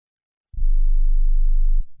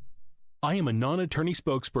I am a non-attorney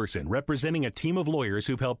spokesperson representing a team of lawyers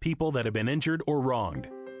who've helped people that have been injured or wronged.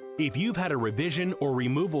 If you've had a revision or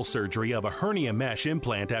removal surgery of a hernia mesh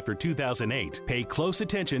implant after 2008, pay close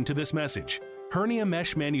attention to this message. Hernia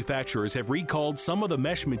mesh manufacturers have recalled some of the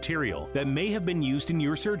mesh material that may have been used in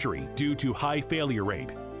your surgery due to high failure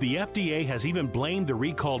rate. The FDA has even blamed the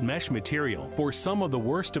recalled mesh material for some of the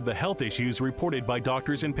worst of the health issues reported by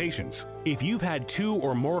doctors and patients. If you've had 2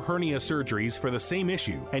 or more hernia surgeries for the same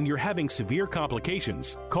issue and you're having severe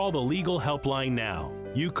complications, call the legal helpline now.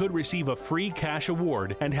 You could receive a free cash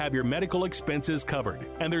award and have your medical expenses covered.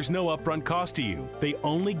 And there's no upfront cost to you. They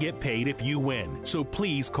only get paid if you win. So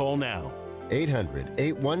please call now.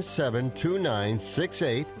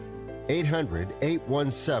 800-817-2968.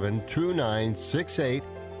 800-817-2968.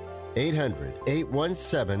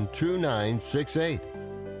 800-817-2968.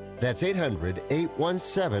 That's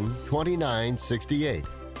 800-817-2968.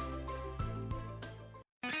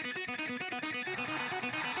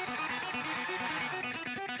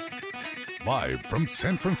 Live from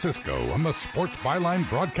San Francisco on the Sports Byline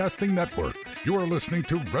Broadcasting Network, you are listening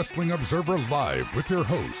to Wrestling Observer Live with your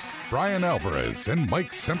hosts, Bryan Alvarez and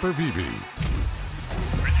Mike Sempervive.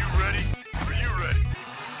 Are you ready? Are you ready?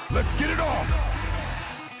 Let's get it on!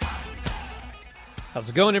 How's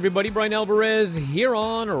it going, everybody? Bryan Alvarez here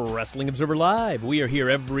on Wrestling Observer Live. We are here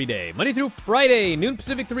every day, Monday through Friday, noon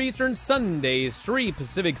Pacific, 3 Eastern, Sundays, 3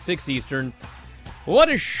 Pacific, 6 Eastern. What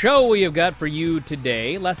a show we have got for you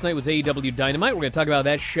today. Last night was AEW Dynamite. We're going to talk about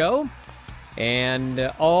that show and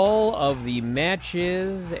all of the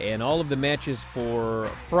matches for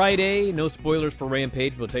Friday. No spoilers for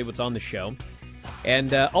Rampage. We'll tell you what's on the show.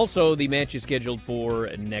 And also the matches scheduled for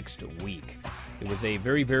next week. It was a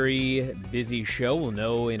very, very busy show. We'll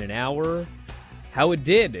know in an hour how it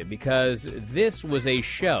did, because this was a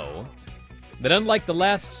show that, unlike the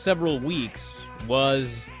last several weeks,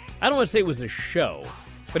 was, I don't want to say it was a show,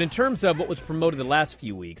 but in terms of what was promoted the last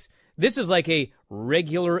few weeks, this is like a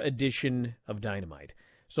regular edition of Dynamite.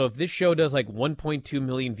 So if this show does like 1.2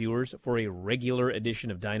 million viewers for a regular edition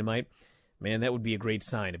of Dynamite, man, that would be a great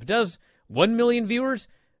sign. If it does 1 million viewers,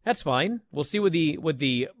 that's fine. We'll see what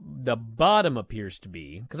the bottom appears to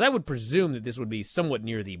be, because I would presume that this would be somewhat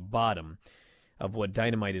near the bottom of what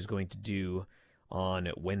Dynamite is going to do on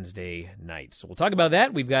Wednesday night. So we'll talk about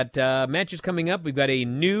that. We've got matches coming up. We've got a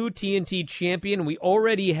new TNT champion. We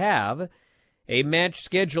already have a match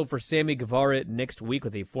scheduled for Sammy Guevara next week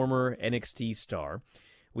with a former NXT star.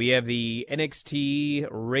 We have the NXT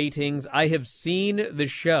ratings. I have seen the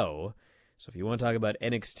show. So if you want to talk about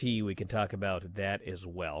NXT, we can talk about that as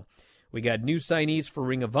well. We got new signees for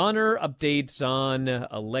Ring of Honor, updates on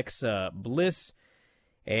Alexa Bliss,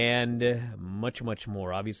 and much, much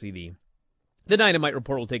more. Obviously, the Dynamite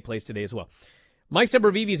Report will take place today as well. Mike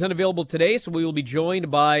Sempervive is unavailable today, so we will be joined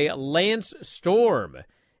by Lance Storm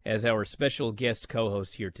as our special guest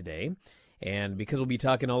co-host here today. And because we'll be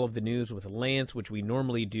talking all of the news with Lance, which we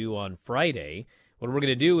normally do on Friday, what we're going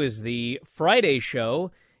to do is the Friday show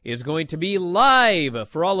is going to be live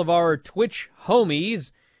for all of our Twitch homies,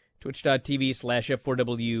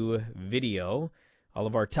 twitch.tv/F4W video, all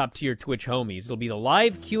of our top-tier Twitch homies. It'll be the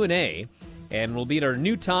live Q&A, and we'll be at our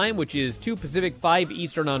new time, which is 2 Pacific, 5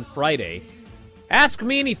 Eastern on Friday. Ask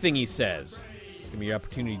me anything, he says. It's going to be your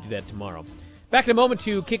opportunity to do that tomorrow. Back in a moment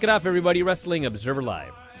to kick it off, everybody. Wrestling Observer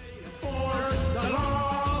Live. You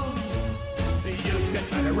can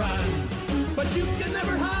try to run, but you can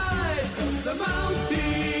never hide from the Mountie.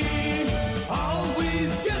 Always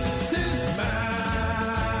gets his man.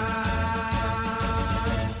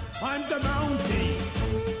 I'm the Mountie.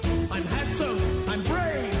 I'm handsome. I'm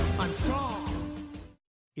brave. I'm strong.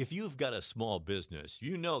 If you've got a small business,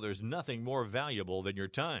 you know there's nothing more valuable than your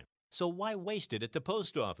time. So why waste it at the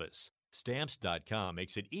post office? Stamps.com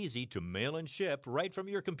makes it easy to mail and ship right from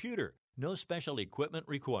your computer. No special equipment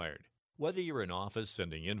required. Whether you're an office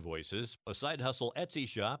sending invoices, a side hustle Etsy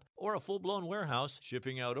shop, or a full-blown warehouse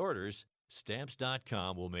shipping out orders,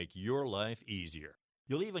 Stamps.com will make your life easier.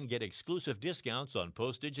 You'll even get exclusive discounts on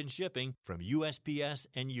postage and shipping from USPS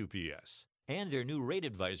and UPS. And their new Rate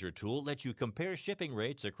Advisor tool lets you compare shipping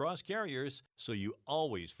rates across carriers so you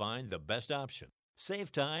always find the best option.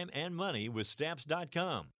 Save time and money with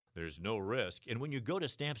Stamps.com. There's no risk, and when you go to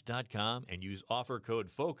Stamps.com and use offer code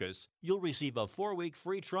FOCUS, you'll receive a 4-week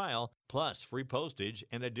free trial, plus free postage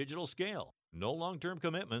and a digital scale. No long-term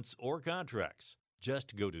commitments or contracts.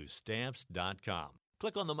 Just go to Stamps.com.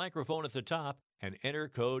 Click on the microphone at the top and enter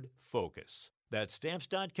code FOCUS. That's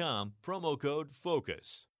Stamps.com, promo code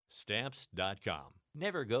FOCUS. Stamps.com.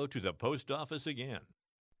 Never go to the post office again.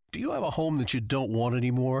 Do you have a home that you don't want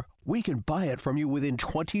anymore? We can buy it from you within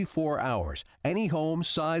 24 hours. Any home,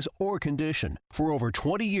 size, or condition. For over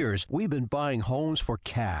 20 years, we've been buying homes for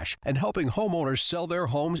cash and helping homeowners sell their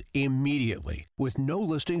homes immediately with no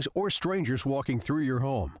listings or strangers walking through your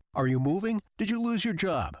home. Are you moving? Did you lose your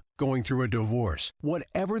job? Going through a divorce?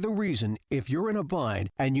 Whatever the reason, if you're in a bind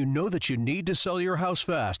and you know that you need to sell your house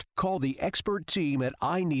fast, call the expert team at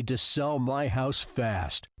I Need to Sell My House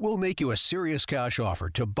Fast. We'll make you a serious cash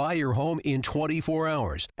offer to buy your home in 24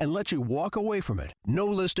 hours and let you walk away from it. No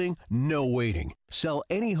listing, no waiting. Sell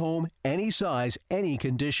any home, any size, any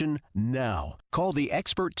condition, now. Call the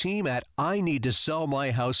expert team at I Need to Sell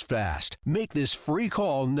My House Fast. Make this free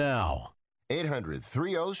call now.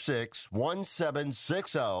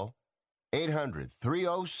 800-306-1760.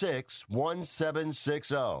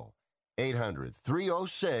 800-306-1760.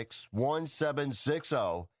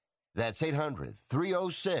 800-306-1760. That's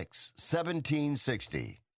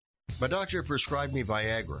 800-306-1760. My doctor prescribed me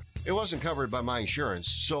Viagra. It wasn't covered by my insurance,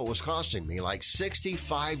 so it was costing me like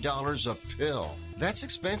 $65 a pill. That's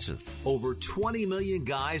expensive. Over 20 million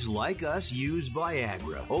guys like us use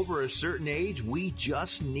Viagra. Over a certain age, we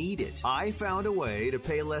just need it. I found a way to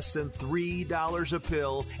pay less than $3 a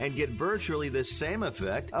pill and get virtually the same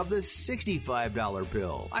effect of the $65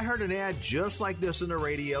 pill. I heard an ad just like this on the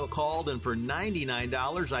radio, called, and for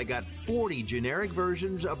 $99, I got 40 generic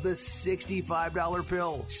versions of the $65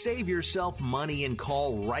 pill. Save yourself money and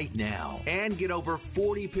call right now and get over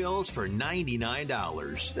 40 pills for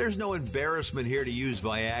 $99. There's no embarrassment here to use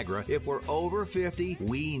Viagra. If we're over 50,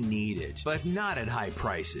 we need it, but not at high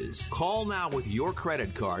prices. Call now with your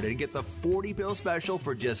credit card and get the 40 pill special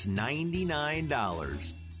for just $99.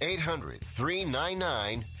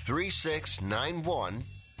 800-399-3691.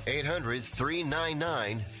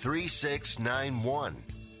 800-399-3691.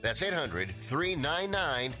 That's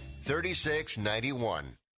 800-399-3691.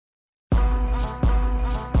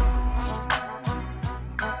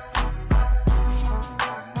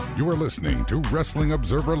 You are listening to Wrestling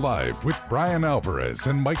Observer Live with Bryan Alvarez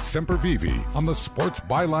and Mike Sempervive on the Sports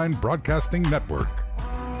Byline Broadcasting Network.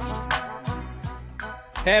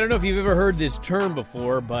 Hey, I don't know if you've ever heard this term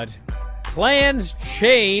before, but plans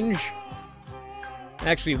change.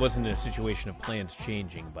 Actually, it wasn't a situation of plans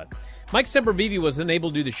changing, but Mike Sempervive was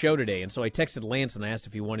unable to do the show today, and so I texted Lance and I asked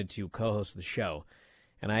if he wanted to co-host the show.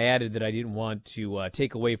 And I added that I didn't want to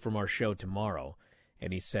take away from our show tomorrow.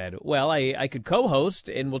 And he said, well, I could co-host,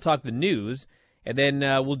 and we'll talk the news, and then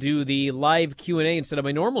we'll do the live Q&A instead of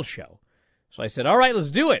my normal show. So I said, all right, let's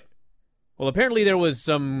do it. Well, apparently there was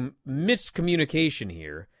some miscommunication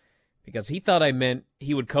here, because he thought I meant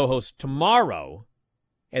he would co-host tomorrow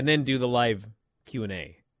and then do the live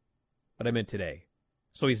Q&A. But I meant today.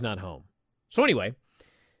 So he's not home. So anyway,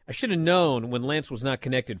 I should have known when Lance was not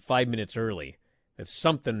connected 5 minutes early that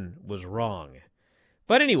something was wrong.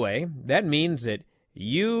 But anyway, that means that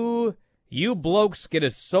you blokes get a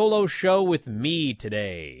solo show with me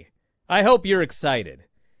today. I hope you're excited.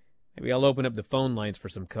 Maybe I'll open up the phone lines for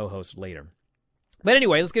some co-hosts later. But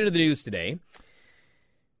anyway, let's get into the news today.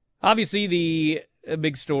 Obviously, the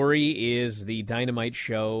big story is the Dynamite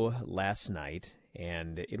show last night,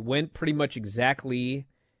 and it went pretty much exactly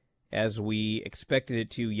as we expected it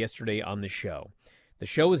to yesterday on the show. The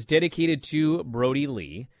show was dedicated to Brody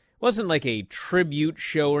Lee. It wasn't like a tribute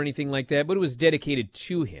show or anything like that, but it was dedicated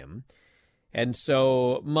to him. And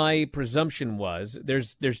so my presumption was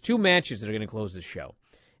there's two matches that are going to close the show.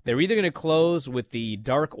 They're either going to close with the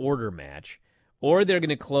Dark Order match, or they're going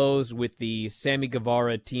to close with the Sammy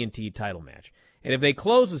Guevara TNT title match. And if they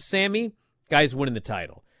close with Sammy, guy's winning the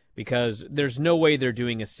title, because there's no way they're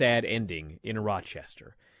doing a sad ending in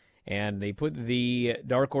Rochester. And they put the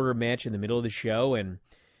Dark Order match in the middle of the show, and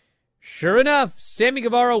sure enough, Sammy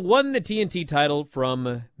Guevara won the TNT title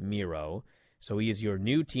from Miro, so he is your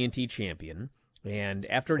new TNT champion. And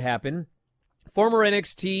after it happened, former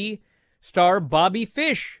NXT star Bobby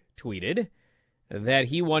Fish tweeted that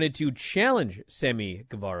he wanted to challenge Sammy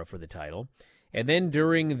Guevara for the title. And then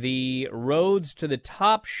during the Roads to the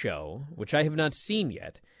Top show, which I have not seen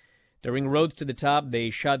yet, during Roads to the Top, they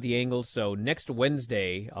shot the angle, so next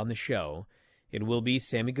Wednesday on the show, it will be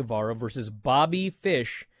Sammy Guevara versus Bobby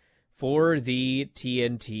Fish for the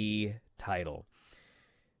TNT title.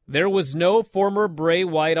 There was no former Bray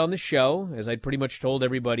Wyatt on the show, as I'd pretty much told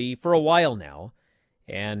everybody for a while now,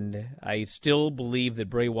 and I still believe that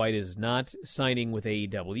Bray Wyatt is not signing with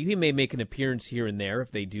AEW. He may make an appearance here and there if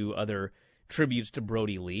they do other tributes to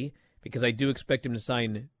Brody Lee, because I do expect him to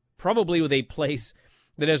sign probably with a place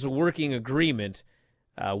that has a working agreement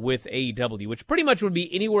with AEW, which pretty much would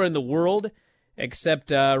be anywhere in the world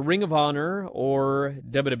except Ring of Honor or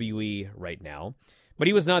WWE right now. But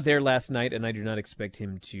he was not there last night, and I do not expect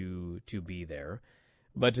him to be there.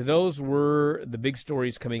 But those were the big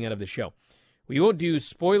stories coming out of the show. We won't do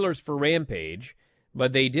spoilers for Rampage,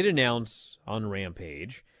 but they did announce on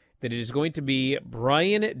Rampage that it is going to be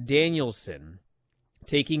Bryan Danielson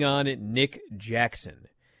taking on Nick Jackson.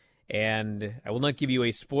 And I will not give you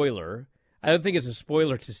a spoiler. I don't think it's a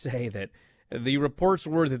spoiler to say that the reports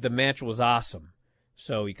were that the match was awesome.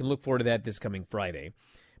 So you can look forward to that this coming Friday.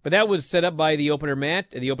 But that was set up by the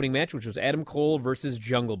opening match, which was Adam Cole versus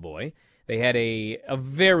Jungle Boy. They had a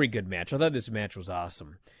very good match. I thought this match was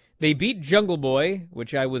awesome. They beat Jungle Boy,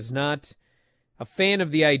 which I was not a fan of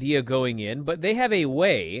the idea going in, but they have a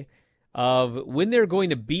way of, when they're going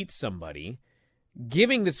to beat somebody,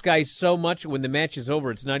 giving this guy so much when the match is over,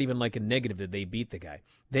 it's not even like a negative that they beat the guy.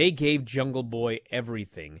 They gave Jungle Boy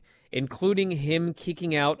everything, including him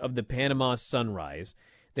kicking out of the Panama Sunrise.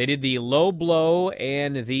 They did the low blow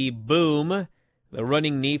and the boom, the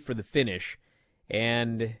running knee for the finish,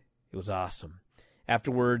 and it was awesome.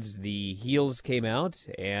 Afterwards, the heels came out,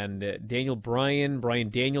 and Bryan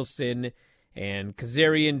Danielson, and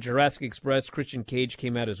Kazarian, Jurassic Express, Christian Cage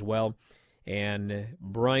came out as well, and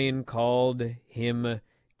Bryan called him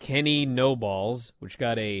Kenny No Balls, which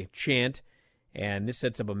got a chant, and this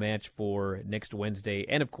sets up a match for next Wednesday,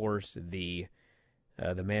 and of course, the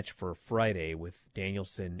match for Friday with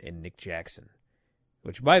Danielson and Nick Jackson.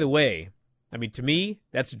 Which, by the way, I mean, to me,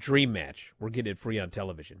 that's a dream match. We're getting it free on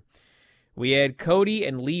television. We had Cody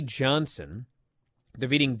and Lee Johnson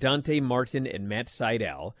defeating Dante Martin and Matt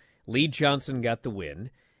Sydal. Lee Johnson got the win.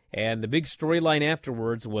 And the big storyline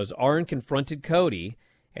afterwards was Arn confronted Cody,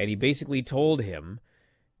 and he basically told him,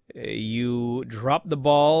 you dropped the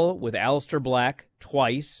ball with Aleister Black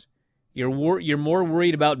twice. You're more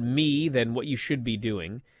worried about me than what you should be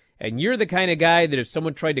doing. And you're the kind of guy that if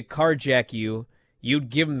someone tried to carjack you, you'd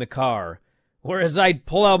give him the car. Whereas I'd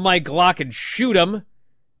pull out my Glock and shoot him,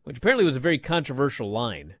 which apparently was a very controversial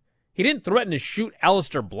line. He didn't threaten to shoot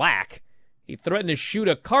Aleister Black. He threatened to shoot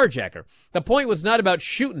a carjacker. The point was not about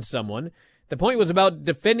shooting someone. The point was about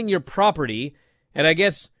defending your property, and I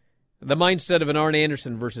guess the mindset of an Arn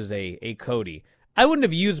Anderson versus a Cody. I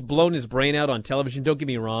wouldn't have blown his brain out on television, don't get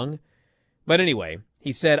me wrong. But anyway,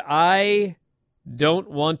 he said, I don't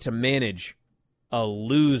want to manage a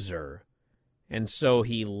loser. And so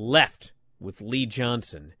he left with Lee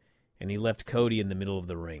Johnson, and he left Cody in the middle of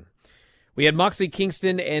the ring. We had Moxley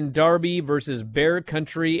Kingston and Darby versus Bear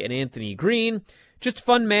Country and Anthony Green. Just a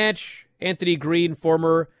fun match. Anthony Green,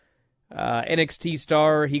 former NXT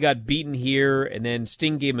star, he got beaten here, and then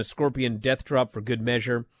Sting gave him a Scorpion Death Drop for good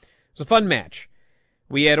measure. It was a fun match.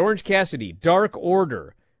 We had Orange Cassidy, Dark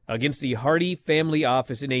Order, against the Hardy Family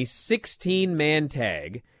Office in a 16-man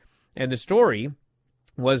tag. And the story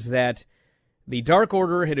was that the Dark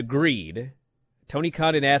Order had agreed. Tony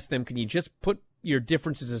Khan had asked them, can you just put your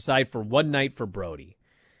differences aside for one night for Brody?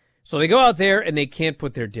 So they go out there, and they can't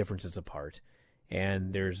put their differences apart.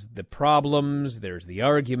 And there's the problems, there's the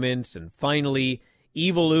arguments, and finally,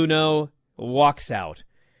 Evil Uno walks out.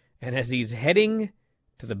 And as he's heading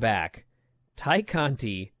to the back, Ty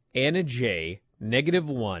Conti, Anna Jay,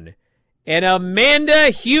 -1, and Amanda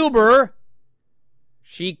Huber,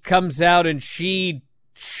 she comes out and she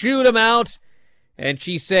chewed him out, and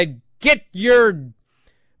she said, get your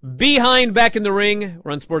behind back in the ring.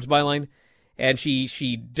 We're on Sports Byline. And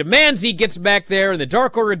she demands he gets back there, and the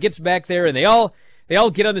Dark Order gets back there, and they all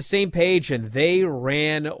get on the same page, and they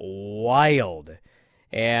ran wild.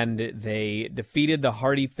 And they defeated the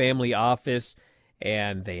Hardy Family Office,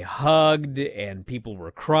 and they hugged, and people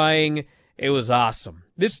were crying. It was awesome.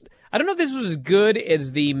 I don't know if this was as good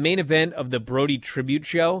as the main event of the Brody Tribute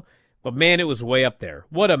Show, but man, it was way up there.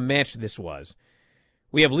 What a match this was.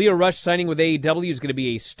 We have Leo Rush signing with AEW. He's going to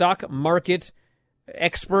be a stock market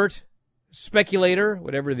expert, speculator,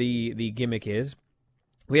 whatever the gimmick is.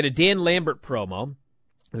 We had a Dan Lambert promo.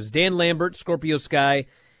 It was Dan Lambert, Scorpio Sky,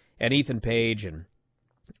 and Ethan Page. And,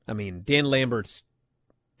 I mean, Dan Lambert's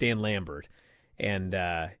Dan Lambert. And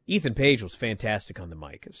Ethan Page was fantastic on the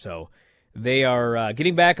mic. So they are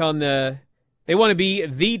getting back on they want to be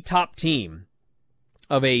the top team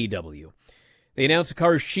of AEW. They announced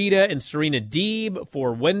Hikaru Shida and Serena Deeb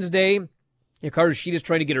for Wednesday. Hikaru Shida's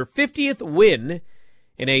trying to get her 50th win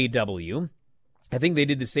in AEW. I think they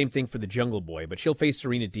did the same thing for the Jungle Boy, but she'll face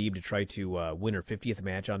Serena Deeb to try to win her 50th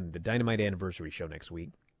match on the Dynamite Anniversary show next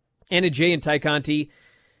week. Anna Jay and Ty Conti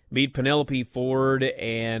meet Penelope Ford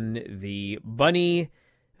and the Bunny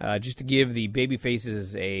just to give the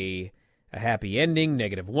babyfaces a happy ending.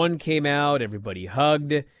 -1 came out. Everybody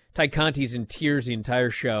hugged. Ty Conti's in tears the entire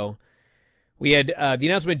show. We had the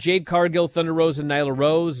announcement of Jade Cargill, Thunder Rosa, and Nyla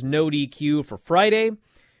Rose, no DQ for Friday.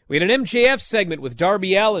 We had an MJF segment with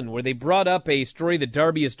Darby Allin where they brought up a story that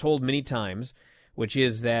Darby has told many times, which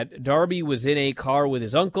is that Darby was in a car with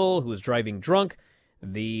his uncle who was driving drunk.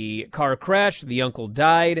 The car crashed, the uncle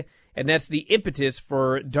died, and that's the impetus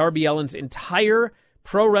for Darby Allin's entire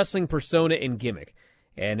pro wrestling persona and gimmick.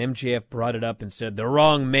 And MJF brought it up and said, the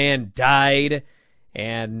wrong man died,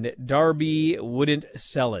 and Darby wouldn't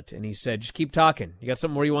sell it. And he said, just keep talking. You got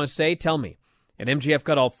something more you want to say? Tell me. And MJF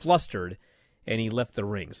got all flustered, and he left the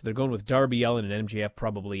ring. So they're going with Darby Allin and MJF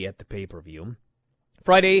probably at the pay-per-view.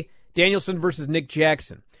 Friday, Danielson versus Nick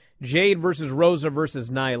Jackson. Jade versus Rosa versus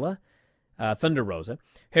Nyla. Thunder Rosa.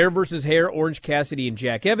 Hair versus Hair, Orange Cassidy and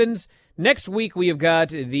Jack Evans. Next week, we have got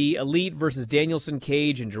the Elite versus Danielson,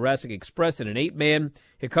 Cage, and Jurassic Express in an 8-man.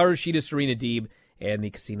 Hikaru Shida, Serena Deeb, and the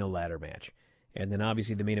Casino Ladder match. And then,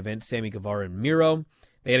 obviously, the main event, Sammy Guevara and Miro.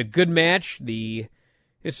 They had a good match.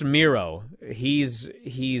 It's Miro. He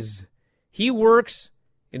works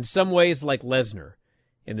in some ways like Lesnar,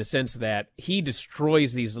 in the sense that he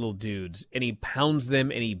destroys these little dudes, and he pounds them,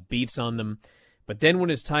 and he beats on them. But then when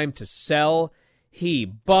it's time to sell, he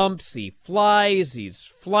bumps, he flies, he's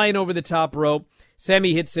flying over the top rope.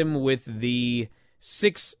 Sammy hits him with the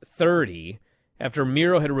 630 after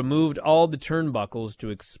Miro had removed all the turnbuckles to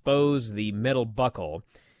expose the metal buckle.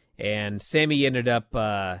 And Sammy ended up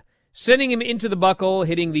sending him into the buckle,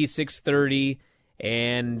 hitting the 630,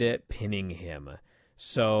 and pinning him.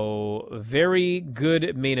 So, very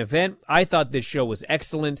good main event. I thought this show was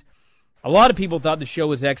excellent. A lot of people thought the show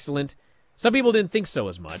was excellent. Some people didn't think so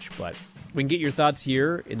as much, but we can get your thoughts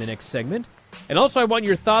here in the next segment. And also, I want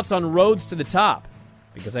your thoughts on Roads to the Top,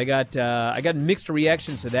 because I got mixed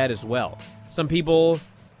reactions to that as well. Some people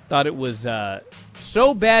thought it was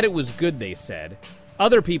so bad it was good, they said.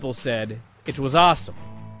 Other people said it was awesome.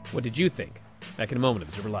 What did you think? Back in a moment,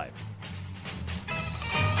 Observer Live.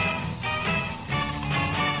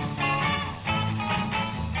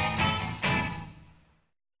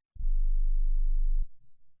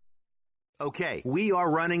 Okay, we are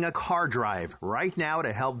running a car drive right now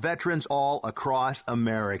to help veterans all across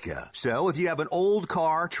America. So if you have an old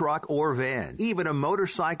car, truck, or van, even a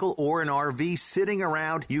motorcycle or an RV sitting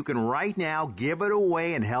around, you can right now give it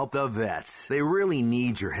away and help the vets. They really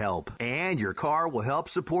need your help. And your car will help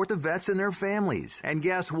support the vets and their families. And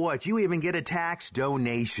guess what? You even get a tax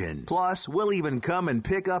donation. Plus, we'll even come and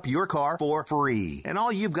pick up your car for free. And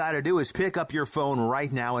all you've got to do is pick up your phone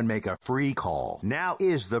right now and make a free call. Now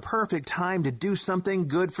is the perfect time to do something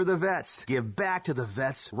good for the vets. Give back to the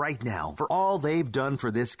vets right now for all they've done for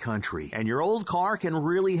this country. And your old car can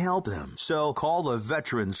really help them. So call the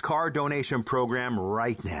Veterans Car Donation Program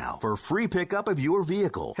right now for free pickup of your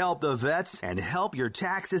vehicle. Help the vets and help your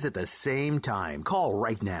taxes at the same time. Call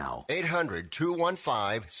right now.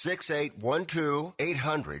 800-215-6812.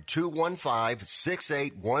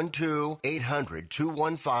 800-215-6812.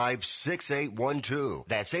 800-215-6812.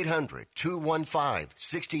 That's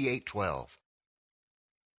 800-215-6812.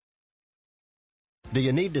 Do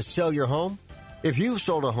you need to sell your home? If you've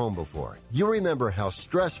sold a home before, you remember how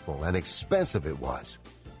stressful and expensive it was.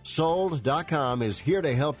 Sold.com is here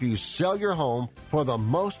to help you sell your home for the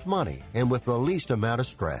most money and with the least amount of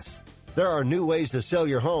stress. There are new ways to sell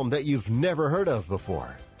your home that you've never heard of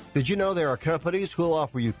before. Did you know there are companies who'll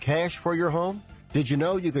offer you cash for your home? Did you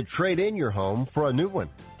know you could trade in your home for a new one?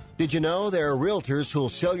 Did you know there are realtors who'll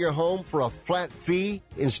sell your home for a flat fee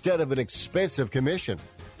instead of an expensive commission?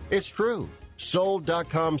 It's true.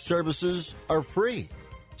 Sold.com services are free.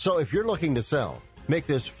 So if you're looking to sell, make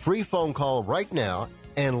this free phone call right now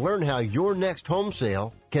and learn how your next home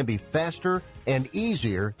sale can be faster and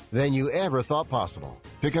easier than you ever thought possible.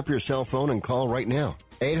 Pick up your cell phone and call right now.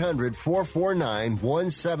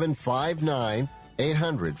 800-449-1759.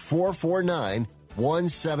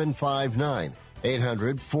 800-449-1759.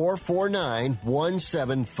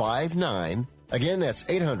 800-449-1759. Again, that's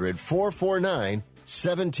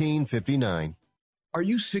 800-449-1759. Are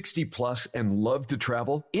you 60 plus and love to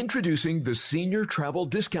travel? Introducing the Senior Travel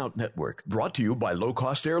Discount Network, brought to you by Low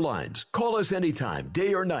Cost Airlines. Call us anytime,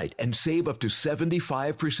 day or night, and save up to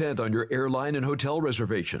 75% on your airline and hotel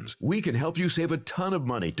reservations. We can help you save a ton of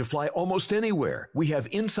money to fly almost anywhere. We have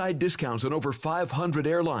inside discounts on over 500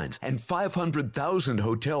 airlines and 500,000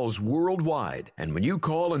 hotels worldwide. And when you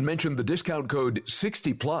call and mention the discount code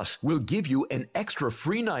 60 plus, we'll give you an extra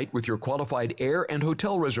free night with your qualified air and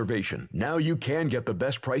hotel reservation. Now you can get the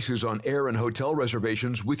best prices on air and hotel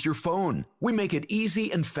reservations with your phone. We make it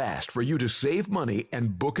easy and fast for you to save money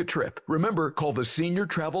and book a trip. Remember, call the Senior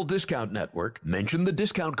Travel Discount Network, mention the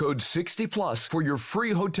discount code 60 plus for your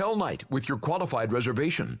free hotel night with your qualified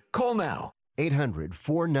reservation. Call now.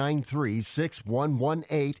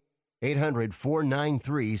 800-493-6118.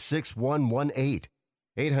 800-493-6118.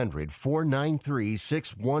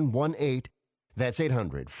 800-493-6118. That's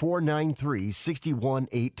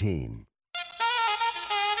 800-493-6118.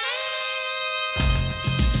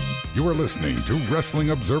 You are listening to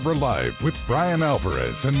Wrestling Observer Live with Bryan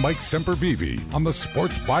Alvarez and Mike Sempervive on the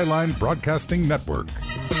Sports Byline Broadcasting Network.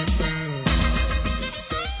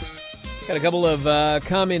 Got a couple of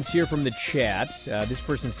comments here from the chat. This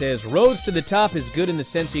person says, Roads to the Top is good in the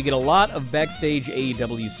sense you get a lot of backstage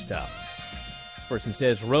AEW stuff. This person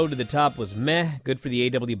says, Road to the Top was meh, good for the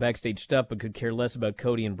AEW backstage stuff, but could care less about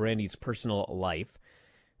Cody and Brandy's personal life.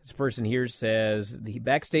 This person here says, the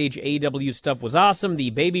backstage AEW stuff was awesome, the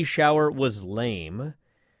baby shower was lame.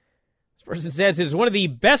 This person says, it's one of the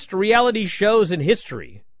best reality shows in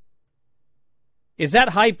history. Is that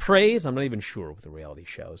high praise? I'm not even sure with the reality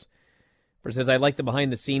shows. Person says, I like the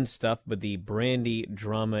behind-the-scenes stuff, but the Brandy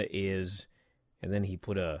drama is... And then he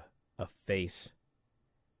put a face.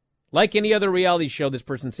 Like any other reality show, this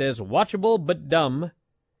person says, watchable but dumb.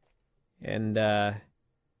 And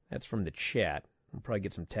that's from the chat. We'll probably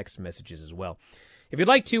get some text messages as well. If you'd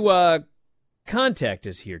like to contact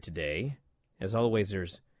us here today, as always,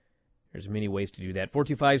 there's many ways to do that.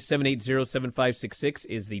 425-780-7566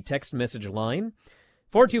 is the text message line.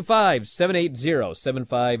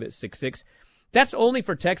 425-780-7566. That's only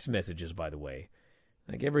for text messages, by the way.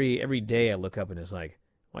 Like every day I look up and it's like,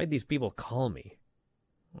 why'd these people call me?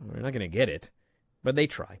 Well, they're not going to get it, but they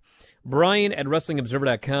try. Bryan at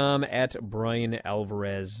WrestlingObserver.com, at Bryan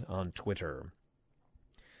Alvarez on Twitter.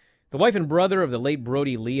 The wife and brother of the late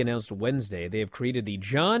Brody Lee announced Wednesday they have created the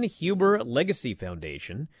John Huber Legacy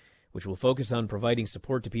Foundation, which will focus on providing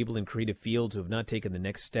support to people in creative fields who have not taken the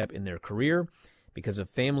next step in their career because of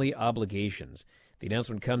family obligations. The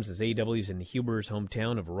announcement comes as AEW's in Huber's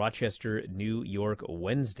hometown of Rochester, New York,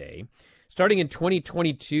 Wednesday. Starting in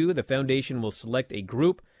 2022, the foundation will select a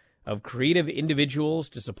group of creative individuals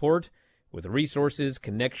to support with resources,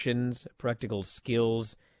 connections, practical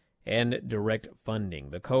skills, and direct funding.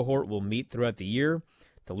 The cohort will meet throughout the year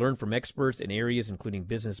to learn from experts in areas including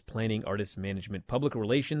business planning, artist management, public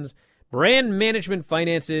relations, brand management,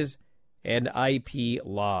 finances, and IP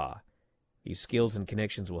law. These skills and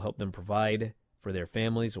connections will help them provide for their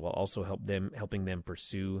families while also helping them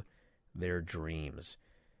pursue their dreams.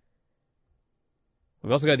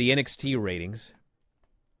 We've also got the NXT ratings.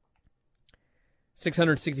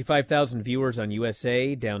 665,000 viewers on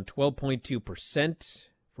USA, down 12.2%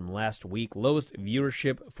 from last week. Lowest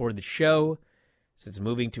viewership for the show since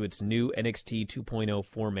moving to its new NXT 2.0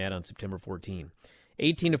 format on September 14.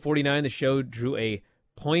 18 to 49, the show drew a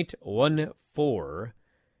 .14,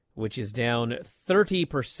 which is down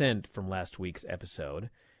 30% from last week's episode.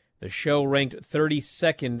 The show ranked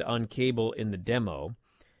 32nd on cable in the demo,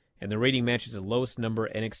 and the rating matches the lowest number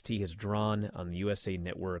NXT has drawn on the USA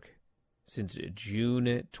Network since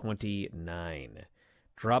June 29.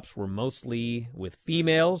 Drops were mostly with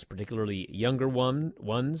females, particularly younger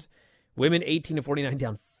ones. Women 18 to 49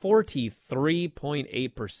 down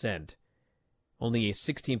 43.8%. Only a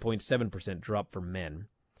 16.7% drop for men.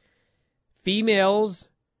 Females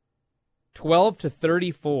 12 to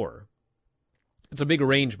 34. It's a big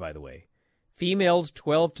range, by the way. Females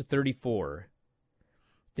 12 to 34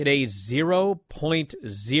 did a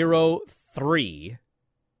 0.03,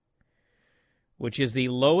 which is the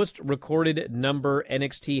lowest recorded number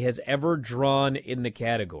NXT has ever drawn in the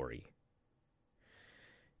category.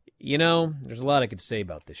 You know, there's a lot I could say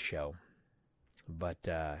about this show, but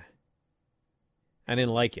I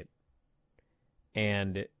didn't like it.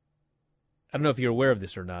 And I don't know if you're aware of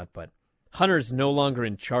this or not, but Hunter's no longer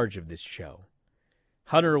in charge of this show.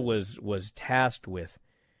 Hunter was tasked with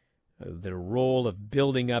the role of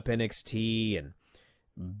building up NXT and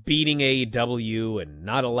beating AEW and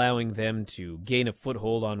not allowing them to gain a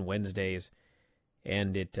foothold on Wednesdays,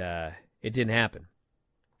 and it didn't happen.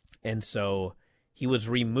 And so he was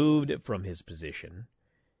removed from his position,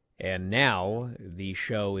 and now the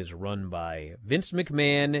show is run by Vince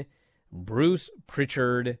McMahon, Bruce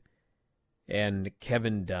Pritchard, and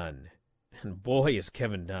Kevin Dunn. And boy, is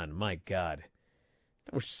Kevin Dunn, my God.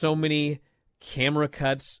 There were so many camera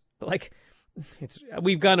cuts. Like,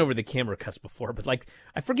 we've gone over the camera cuts before, but like,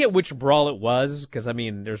 I forget which brawl it was, because I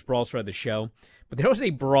mean, there's brawls throughout the show. But there was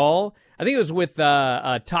a brawl, I think it was with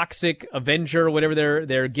Toxic Avenger, or whatever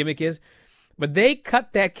their gimmick is. But they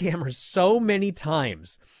cut that camera so many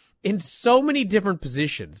times, in so many different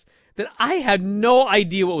positions, that I had no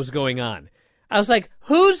idea what was going on. I was like,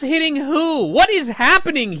 who's hitting who? What is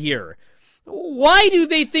happening here? Why do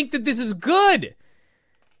they think that this is good?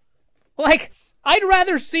 Like, I'd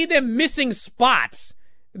rather see them missing spots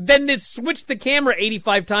than this switch the camera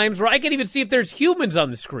 85 times where I can't even see if there's humans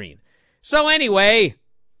on the screen. So anyway,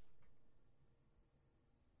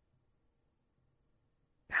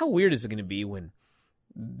 how weird is it going to be when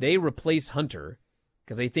they replace Hunter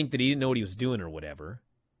because they think that he didn't know what he was doing or whatever,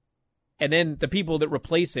 and then the people that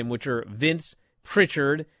replace him, which are Vince,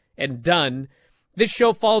 Pritchard, and Dunn, this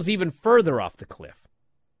show falls even further off the cliff.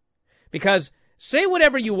 Because say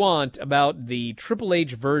whatever you want about the Triple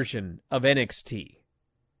H version of NXT,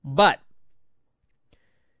 but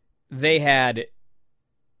they had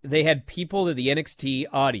people that the NXT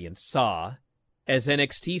audience saw as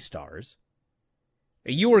NXT stars.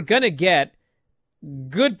 You were going to get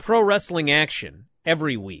good pro wrestling action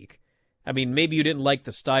every week. I mean, maybe you didn't like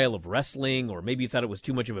the style of wrestling, or maybe you thought it was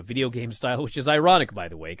too much of a video game style, which is ironic, by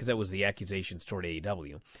the way, because that was the accusations toward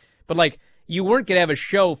AEW. But, like, you weren't going to have a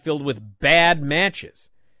show filled with bad matches.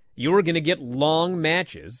 You were going to get long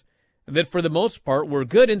matches that, for the most part, were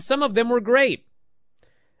good, and some of them were great.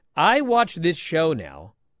 I watched this show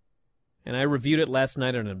now, and I reviewed it last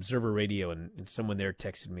night on Observer Radio, and someone there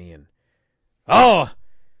texted me, and, oh,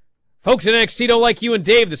 folks in NXT don't like you and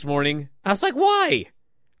Dave this morning. I was like, why?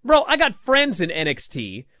 Bro, I got friends in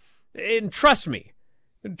NXT, and trust me.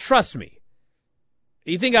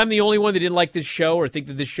 You think I'm the only one that didn't like this show or think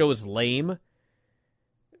that this show is lame?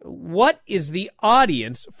 What is the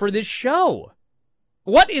audience for this show?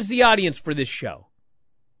 What is the audience for this show?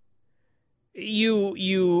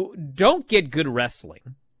 You don't get good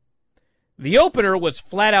wrestling. The opener was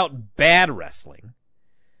flat out bad wrestling.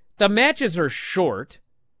 The matches are short.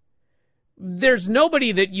 There's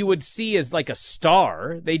nobody that you would see as like a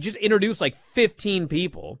star. They just introduced like 15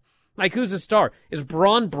 people. Like, who's a star? Is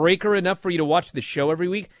Braun Breaker enough for you to watch the show every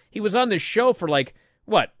week? He was on the show for like,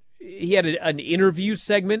 what? He had an interview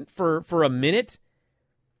segment for a minute?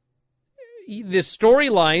 The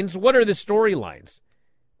storylines, what are the storylines?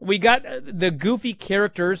 We got the goofy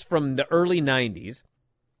characters from the early 90s.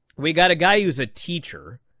 We got a guy who's a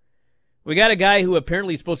teacher. We got a guy who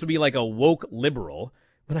apparently is supposed to be like a woke liberal.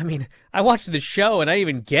 But I mean, I watched the show and I didn't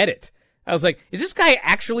even get it. I was like, is this guy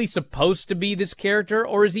actually supposed to be this character?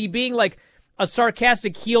 Or is he being like a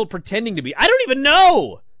sarcastic heel pretending to be? I don't even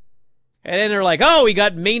know. And then they're like, oh, he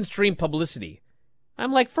got mainstream publicity.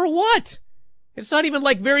 I'm like, for what? It's not even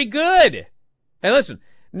like very good. And listen,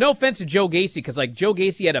 no offense to Joe Gacy, because like Joe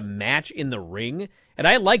Gacy had a match in the ring. And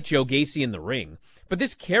I like Joe Gacy in the ring. But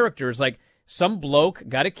this character is like some bloke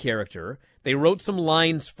got a character. They wrote some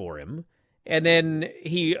lines for him. And then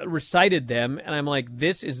he recited them, and I'm like,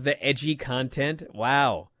 this is the edgy content?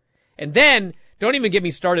 Wow. And then, don't even get me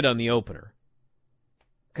started on the opener.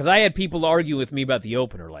 Because I had people argue with me about the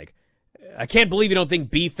opener, like, I can't believe you don't think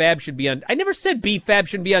B-Fab should be on... I never said B-Fab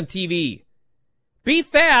shouldn't be on TV.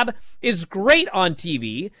 B-Fab is great on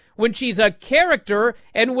TV when she's a character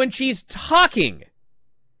and when she's talking.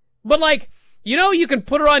 But like, you know, you can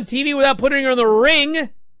put her on TV without putting her in the ring.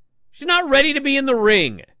 She's not ready to be in the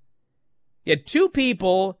ring. You had two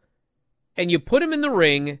people, and you put them in the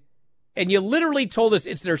ring, and you literally told us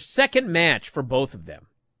it's their second match for both of them.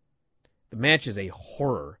 The match is a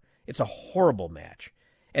horror. It's a horrible match.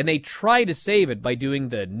 And they try to save it by doing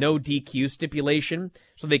the no DQ stipulation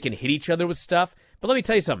so they can hit each other with stuff. But let me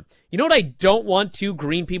tell you something. You know what I don't want two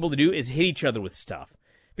green people to do is hit each other with stuff.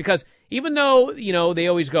 Because even though, you know, they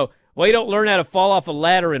always go, well, you don't learn how to fall off a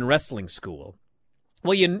ladder in wrestling school.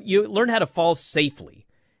 Well, you learn how to fall safely.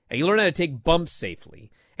 And you learn how to take bumps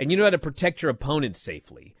safely. And you know how to protect your opponent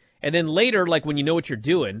safely. And then later, like when you know what you're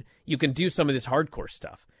doing, you can do some of this hardcore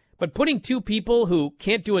stuff. But putting two people who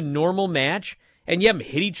can't do a normal match, and you have them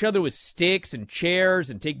hit each other with sticks and chairs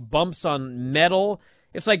and take bumps on metal,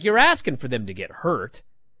 it's like you're asking for them to get hurt.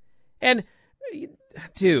 And,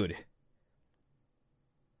 dude,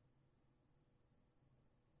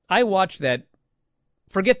 I watched that.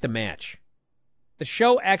 Forget the match. The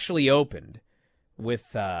show actually opened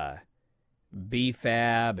with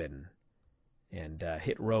B-Fab and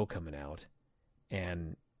Hit Row coming out,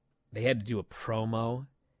 and they had to do a promo.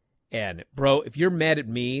 And, bro, if you're mad at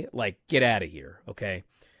me, like, get out of here, okay?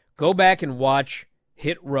 Go back and watch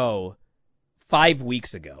Hit Row 5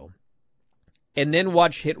 weeks ago, and then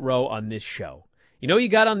watch Hit Row on this show. You know what you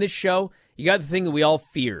got on this show? You got the thing that we all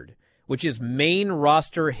feared, which is main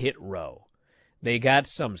roster Hit Row. They got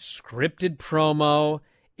some scripted promo.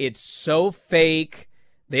 It's so fake.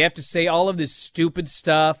 They have to say all of this stupid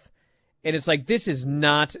stuff. And it's like, this is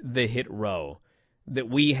not the Hit Row that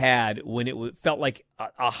we had when it felt like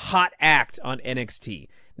a hot act on NXT.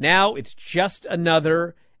 Now it's just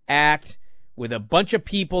another act with a bunch of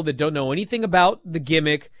people that don't know anything about the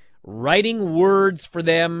gimmick, writing words for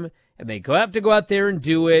them, and they have to go out there and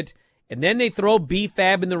do it, and then they throw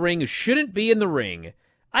B-Fab in the ring who shouldn't be in the ring.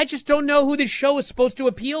 I just don't know who this show is supposed to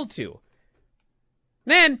appeal to.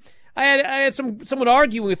 Then I had someone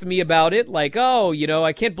arguing with me about it, like, oh,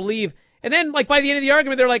 I can't believe. And then, like, by the end of the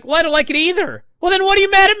argument, they're like, well, I don't like it either. Well, then what are you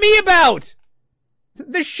mad at me about?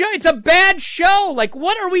 The show, it's a bad show. Like,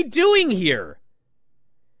 what are we doing here?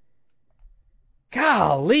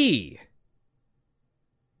 Golly.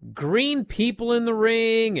 Green people in the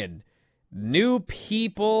ring and new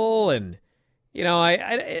people and, I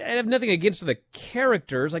have nothing against the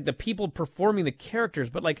characters, like the people performing the characters,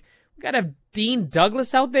 but, like, we gotta have Dean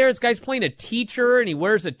Douglas out there. This guy's playing a teacher and he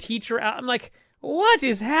wears a teacher out. I'm like, what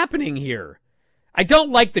is happening here? I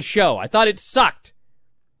don't like the show. I thought it sucked.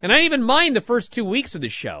 And I didn't even mind the first 2 weeks of the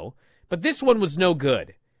show, but this one was no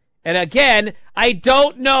good. And again, I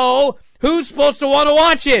don't know who's supposed to want to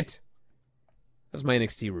watch it. That's my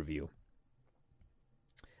NXT review.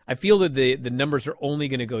 I feel that the numbers are only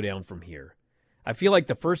going to go down from here. I feel like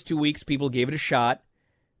the first 2 weeks, people gave it a shot.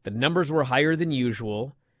 The numbers were higher than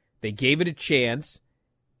usual. They gave it a chance.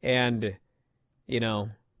 And,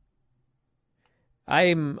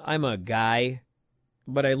 I'm a guy,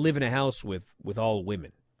 but I live in a house with all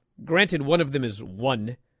women. Granted, one of them is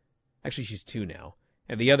 1. Actually, she's 2 now.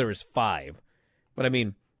 And the other is 5. But, I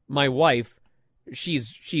mean, my wife,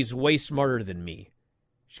 she's way smarter than me.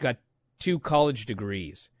 She's got 2 college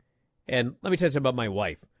degrees. And let me tell you something about my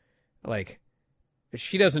wife. Like,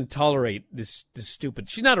 she doesn't tolerate this stupid...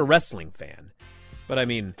 She's not a wrestling fan. But, I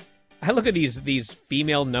mean, I look at these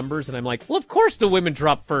female numbers, and I'm like, well, of course the women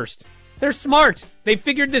drop first. They're smart. They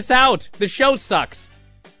figured this out. The show sucks.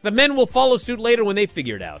 The men will follow suit later when they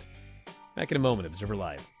figure it out. Back in a moment, Observer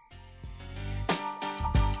Live.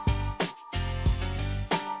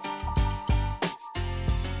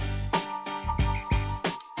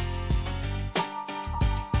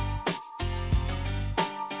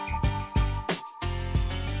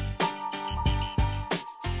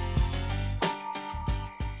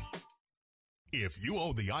 If you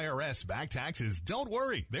owe the IRS back taxes, don't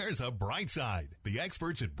worry. There's a bright side. The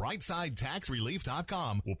experts at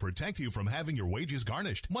BrightSideTaxRelief.com will protect you from having your wages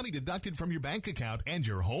garnished, money deducted from your bank account, and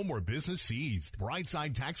your home or business seized.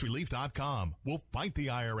 BrightSideTaxRelief.com will fight the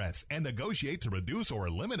IRS and negotiate to reduce or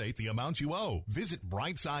eliminate the amount you owe. Visit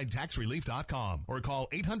BrightSideTaxRelief.com or call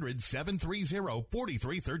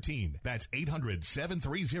 800-730-4313. That's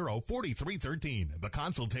 800-730-4313. The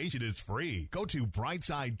consultation is free. Go to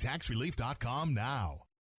BrightSideTaxRelief.com now.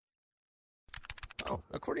 Oh,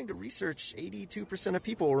 according to research, 82% of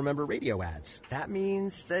people remember radio ads. That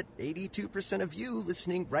means that 82% of you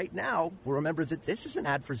listening right now will remember that this is an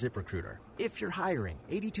ad for ZipRecruiter. If you're hiring,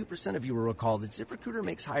 82% of you will recall that ZipRecruiter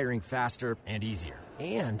makes hiring faster and easier.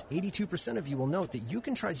 And 82% of you will note that you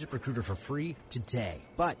can try ZipRecruiter for free today.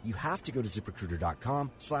 But you have to go to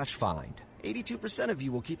ZipRecruiter.com/find. 82% of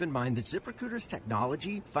you will keep in mind that ZipRecruiter's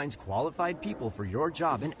technology finds qualified people for your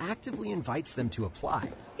job and actively invites them to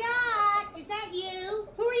apply. Scott, is that you?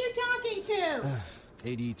 Who are you talking to?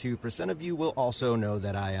 82% of you will also know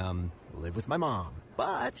that I, live with my mom.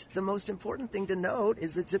 But the most important thing to note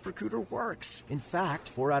is that ZipRecruiter works. In fact,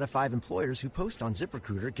 4 out of 5 employers who post on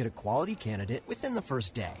ZipRecruiter get a quality candidate within the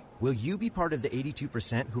first day. Will you be part of the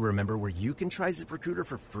 82% who remember where you can try ZipRecruiter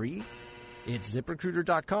for free? It's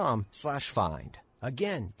ZipRecruiter.com/find.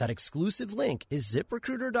 Again, that exclusive link is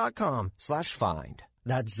ZipRecruiter.com/find.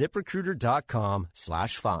 That's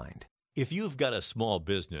ZipRecruiter.com/find. If you've got a small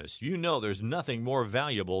business, you know there's nothing more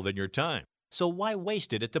valuable than your time. So why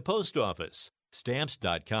waste it at the post office?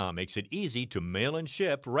 Stamps.com makes it easy to mail and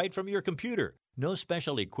ship right from your computer. No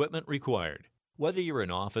special equipment required. Whether you're an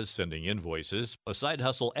office sending invoices, a side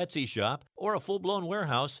hustle Etsy shop, or a full-blown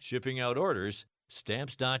warehouse shipping out orders,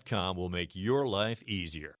 Stamps.com will make your life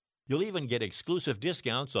easier. You'll even get exclusive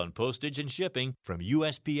discounts on postage and shipping from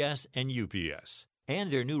USPS and UPS.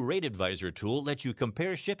 And their new Rate Advisor tool lets you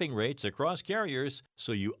compare shipping rates across carriers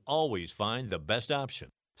so you always find the best option.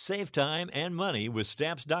 Save time and money with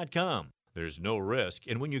Stamps.com. There's no risk,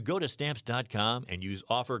 and when you go to Stamps.com and use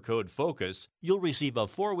offer code FOCUS, you'll receive a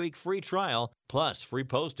 4-week free trial plus free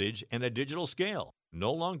postage and a digital scale.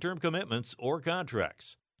 No long-term commitments or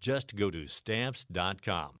contracts. Just go to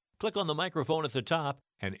Stamps.com. Click on the microphone at the top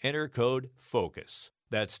and enter code FOCUS.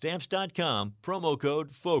 That's Stamps.com, promo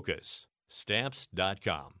code FOCUS.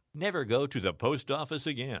 Stamps.com. Never go to the post office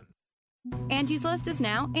again. Angie's List is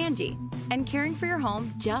now Angie, and caring for your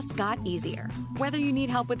home just got easier. Whether you need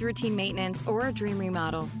help with routine maintenance or a dream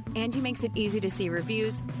remodel, Angie makes it easy to see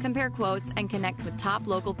reviews, compare quotes, and connect with top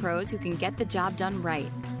local pros who can get the job done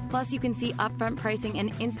right. Plus, you can see upfront pricing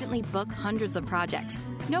and instantly book hundreds of projects.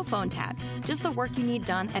 No phone tag, just the work you need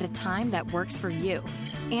done at a time that works for you.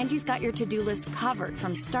 Angie's got your to-do list covered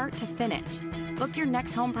from start to finish. Book your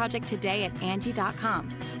next home project today at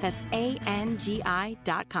Angie.com. That's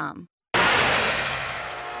ANGI.com.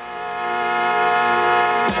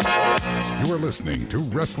 You are listening to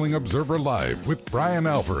Wrestling Observer Live with Bryan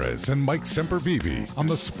Alvarez and Mike Sempervive on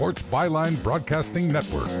the Sports Byline Broadcasting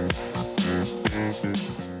Network.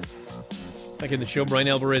 Back in the show, Bryan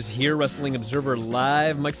Alvarez here, Wrestling Observer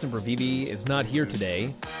Live. Mike Sempervive is not here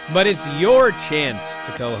today, but it's your chance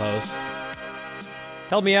to co-host.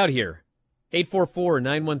 Help me out here.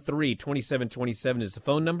 844-913-2727 is the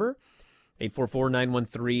phone number.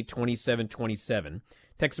 844-913-2727.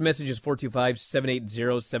 Text message is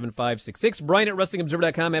 425-780-7566. Bryan at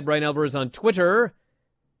WrestlingObserver.com, at Bryan Alvarez on Twitter.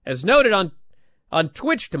 As noted on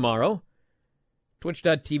Twitch tomorrow,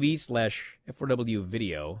 twitch.tv/F4W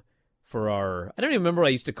video for our, I don't even remember what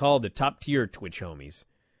I used to call the top-tier Twitch homies.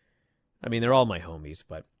 I mean, they're all my homies,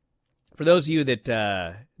 but for those of you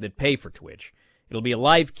that pay for Twitch, it'll be a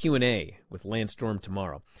live Q&A with Lance Storm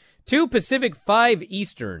tomorrow. 2 Pacific, 5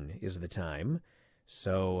 Eastern is the time.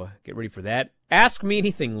 So get ready for that. Ask me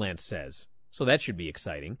anything, Lance says. So that should be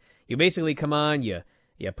exciting. You basically come on, you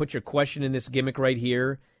put your question in this gimmick right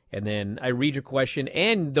here, and then I read your question,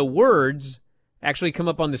 and the words actually come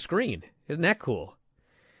up on the screen. Isn't that cool?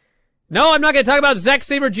 No, I'm not going to talk about Zack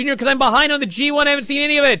Sabre Jr. because I'm behind on the G1. I haven't seen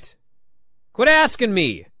any of it. Quit asking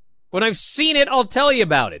me. When I've seen it, I'll tell you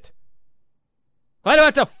about it. Why do I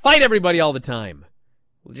have to fight everybody all the time?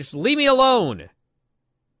 Well, just leave me alone.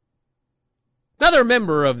 Another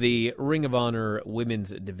member of the Ring of Honor Women's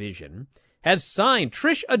Division has signed.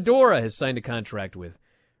 Trish Adora has signed a contract with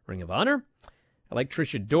Ring of Honor. I like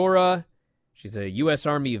Trish Adora. She's a U.S.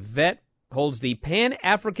 Army vet, holds the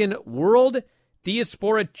Pan-African World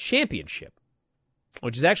Diaspora Championship,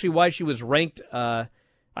 which is actually why she was ranked, I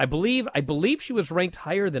believe she was ranked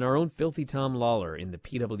higher than our own Filthy Tom Lawler in the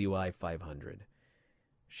PWI 500.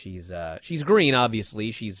 She's green, obviously.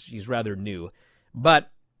 She's rather new, but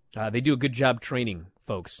they do a good job training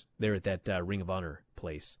folks there at that Ring of Honor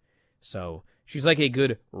place. So she's like a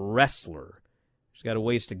good wrestler. She's got a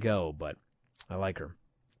ways to go, but I like her.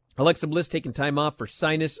 Alexa Bliss taking time off for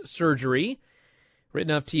sinus surgery.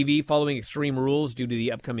 Written off TV following Extreme Rules due to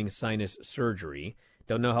the upcoming sinus surgery.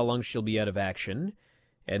 Don't know how long she'll be out of action.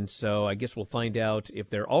 And so I guess we'll find out if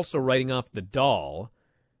they're also writing off the doll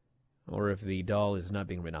or if the doll is not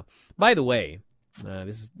being written off. By the way,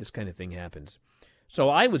 this kind of thing happens. So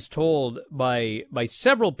I was told by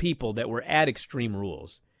several people that were at Extreme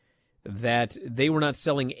Rules that they were not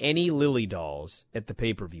selling any Lily dolls at the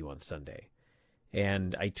pay-per-view on Sunday.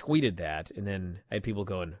 And I tweeted that, and then I had people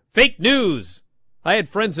going, fake news! I had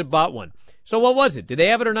friends that bought one. So what was it? Did they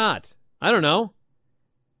have it or not? I don't know.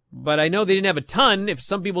 But I know they didn't have a ton if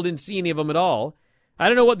some people didn't see any of them at all. I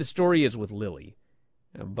don't know what the story is with Lily.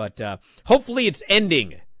 But hopefully it's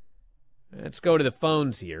ending. Let's go to the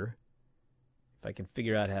phones here. If I can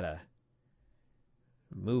figure out how to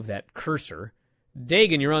move that cursor.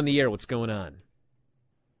 Dagan, you're on the air. What's going on?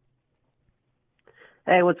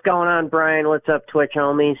 Hey, what's going on, Bryan? What's up, Twitch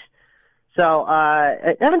homies? So,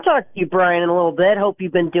 I haven't talked to you, Bryan, in a little bit. Hope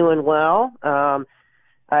you've been doing well.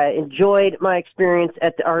 I enjoyed my experience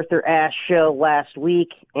at the Arthur Ashe show last week,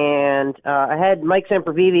 and I had Mike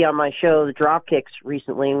Sempervive on my show, The Dropkicks,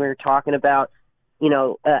 recently, and we were talking about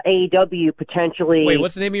AEW potentially. Wait,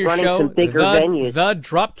 what's the name of your running show? Some bigger venues. The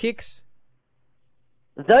Dropkicks?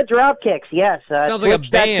 The Dropkicks, yes. Sounds like a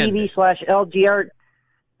band. Twitch.tv/LGR.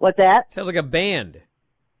 What's that? Sounds like a band.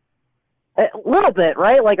 A little bit,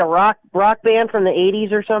 right? Like a rock band from the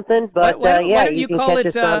 80s or something. But why yeah, don't you can call catch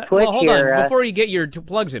it, us on Twitch well, hold here. on. Before you get your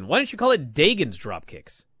plugs in, why don't you call it Dagan's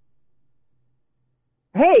Dropkicks?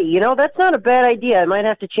 Hey, that's not a bad idea. I might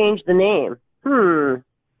have to change the name. Okay,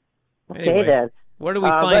 Anyway, then. Where do we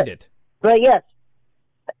find it? But yes,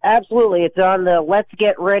 absolutely. It's on the Let's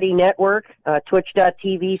Get Ready network,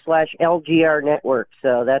 twitch.tv/LGR network.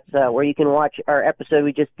 So that's where you can watch our episode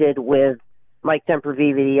we just did with Mike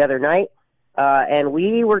Sempervive the other night. And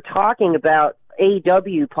we were talking about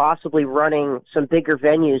AEW possibly running some bigger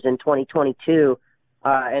venues in 2022.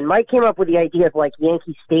 And Mike came up with the idea of like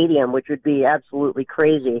Yankee Stadium, which would be absolutely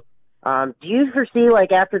crazy. Do you foresee,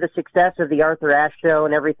 like, after the success of the Arthur Ashe show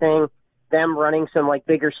and everything, them running some like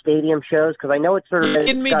bigger stadium shows? Because I know it's sort of. Are you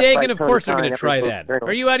kidding me, Dagan? Of course they're going to try that.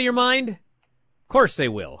 Are you out of your mind? Of course they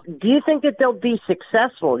will. Do you think that they'll be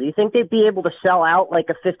successful? Do you think they'd be able to sell out like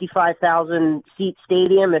a 55,000 seat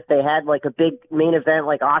stadium if they had like a big main event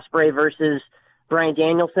like Ospreay versus Bryan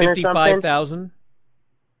Danielson or something? 55,000?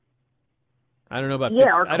 I don't know about.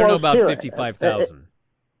 Yeah, I don't know about 55,000.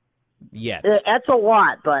 yet. That's a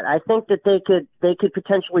lot, but I think that they could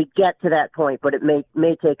potentially get to that point, but it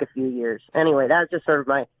may take a few years. Anyway, that's just sort of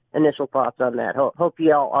my initial thoughts on that. Hope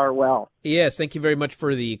you all are well. Yes, thank you very much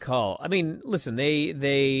for the call. I mean, listen, they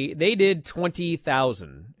did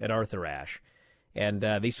 20,000 at Arthur Ashe, and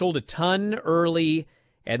they sold a ton early,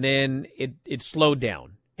 and then it slowed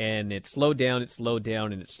down, and it slowed down,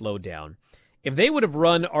 and it slowed down. If they would have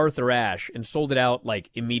run Arthur Ashe and sold it out like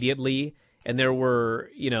immediately, and there were,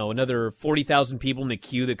 another 40,000 people in the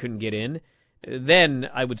queue that couldn't get in, then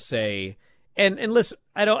I would say, and listen,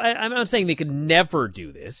 I'm not saying they could never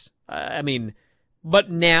do this.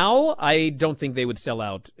 But now I don't think they would sell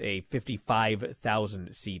out a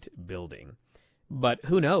 55,000 seat building. But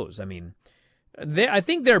who knows? I mean, I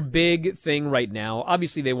think their big thing right now,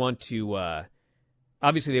 obviously they want to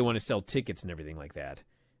sell tickets and everything like that.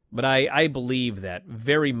 But I believe that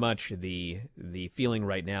very much the feeling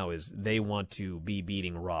right now is they want to be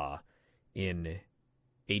beating Raw in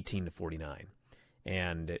 18 to 49.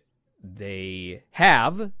 And they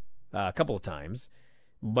have a couple of times,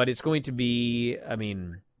 but it's going to be,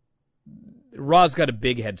 Raw's got a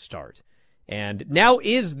big head start. And now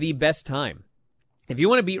is the best time. If you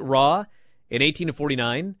want to beat Raw in 18 to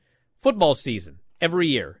 49, football season, every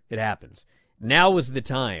year it happens. Now is the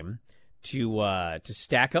time to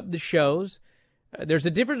stack up the shows. There's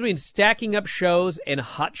a difference between stacking up shows and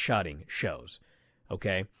hot-shotting shows,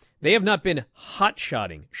 okay? They have not been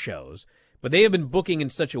hot-shotting shows, but they have been booking in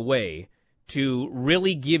such a way to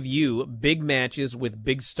really give you big matches with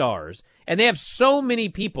big stars. And they have so many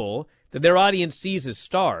people that their audience sees as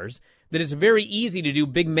stars that it's very easy to do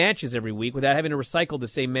big matches every week without having to recycle the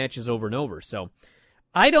same matches over and over. So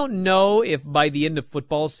I don't know if by the end of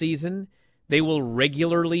football season they will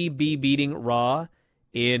regularly be beating Raw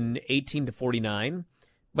in 18 to 49.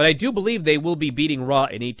 But I do believe they will be beating Raw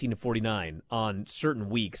in 18 to 49 on certain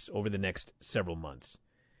weeks over the next several months.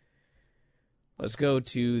 Let's go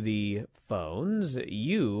to the phones.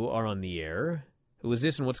 You are on the air. Who is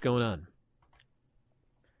this and what's going on?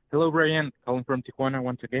 Hello, Bryan. Calling from Tijuana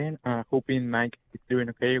once again. Hoping Mike is doing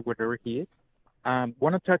okay wherever he is.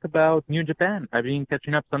 Want to talk about New Japan. I've been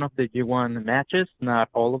catching up some of the G1 matches, not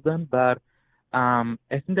all of them, but I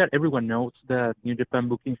think that everyone knows that New Japan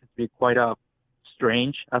booking has been quite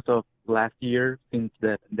strange as of last year since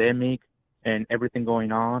the pandemic and everything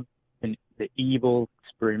going on and the evil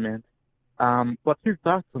experiment. What's your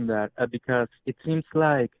thoughts on that? Because it seems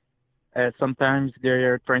like sometimes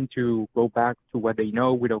they're trying to go back to what they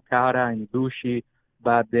know with Okada and Ibushi,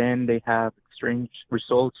 but then they have strange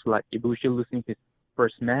results like Ibushi losing his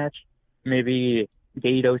first match. Maybe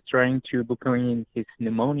Gato is trying to book in his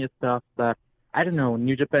pneumonia stuff, but I don't know.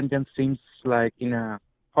 New Japan just seems like in a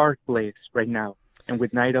hard place right now. And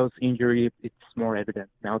with Naito's injury, it's more evident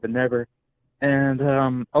now than ever. And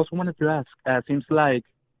also wanted to ask, seems like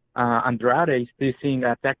Andrade is seeing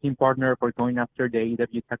a tag team partner for going after the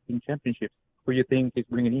AEW Tag Team Championships. Who do you think he's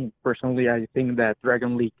bringing in? Personally, I think that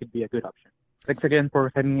Dragon Lee could be a good option. Thanks again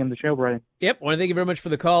for having me on the show, Bryan. Yep, want to thank you very much for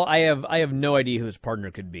the call. I have no idea who his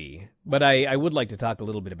partner could be, but I would like to talk a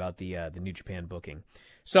little bit about the New Japan booking.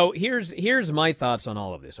 So here's my thoughts on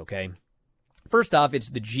all of this, okay? First off, it's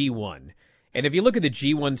the G1. And if you look at the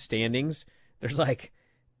G1 standings, there's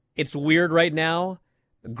it's weird right now.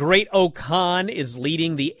 Great Okan is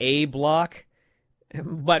leading the A block.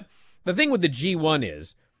 But the thing with the G1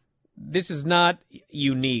 is, this is not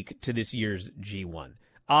unique to this year's G1.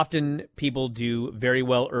 Often people do very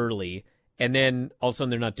well early, and then all of a sudden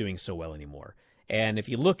they're not doing so well anymore. And if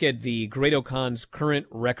you look at the Great Okan's current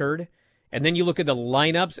record, and then you look at the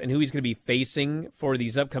lineups and who he's going to be facing for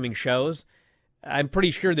these upcoming shows, I'm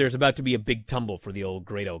pretty sure there's about to be a big tumble for the old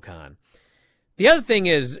Great Okan. The other thing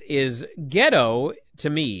is Geto, to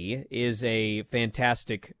me, is a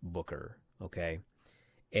fantastic booker, okay?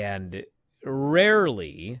 And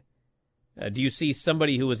rarely do you see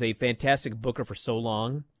somebody who is a fantastic booker for so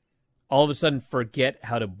long all of a sudden forget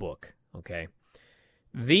how to book, okay?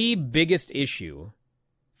 The biggest issue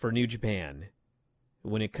for New Japan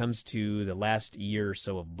when it comes to the last year or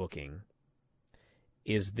so of booking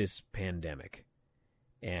is this pandemic.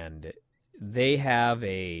 And they have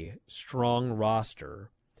a strong roster,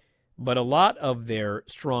 but a lot of their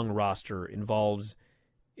strong roster involves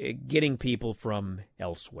getting people from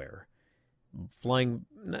elsewhere. Flying,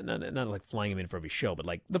 not like flying them in for every show, but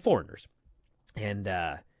like the foreigners. And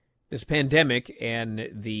this pandemic and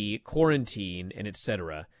the quarantine and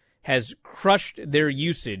etc. has crushed their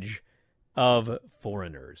usage of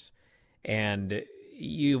foreigners. And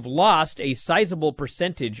you've lost a sizable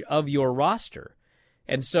percentage of your roster.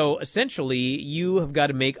 And so essentially you have got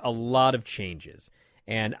to make a lot of changes.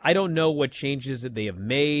 And I don't know what changes that they have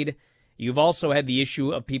made. You've also had the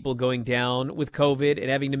issue of people going down with COVID and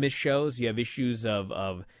having to miss shows. You have issues of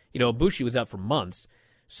Ibushi was out for months.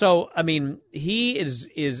 So, I mean, he is,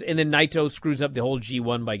 and then Naito screws up the whole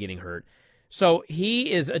G1 by getting hurt. So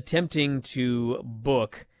he is attempting to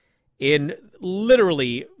book in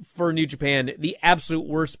literally for New Japan the absolute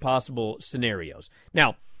worst possible scenarios.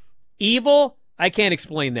 Now, Evil, I can't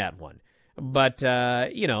explain that one. But,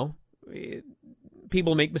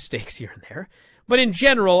 people make mistakes here and there. But in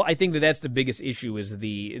general, I think that's the biggest issue is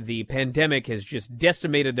the pandemic has just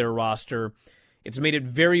decimated their roster. It's made it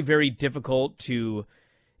very, very difficult to,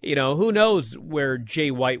 who knows where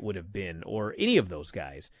Jay White would have been or any of those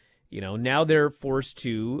guys. Now they're forced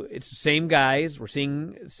to, it's the same guys, we're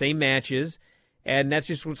seeing same matches, and that's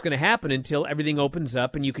just what's going to happen until everything opens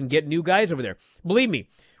up and you can get new guys over there. Believe me,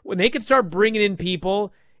 when they can start bringing in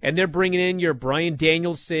people, and they're bringing in your Bryan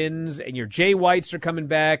Danielsons and your Jay Whites are coming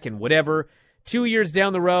back and whatever, 2 years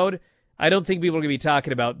down the road, I don't think people are going to be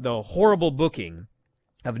talking about the horrible booking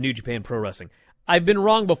of New Japan Pro Wrestling. I've been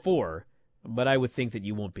wrong before, but I would think that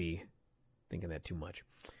you won't be thinking that too much.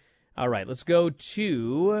 All right, let's go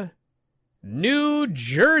to New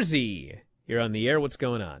Jersey. You're on the air. What's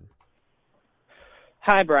going on?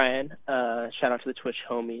 Hi, Brian. Shout out to the Twitch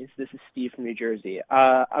homies. This is Steve from New Jersey.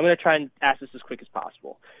 I'm going to try and ask this as quick as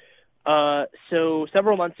possible. So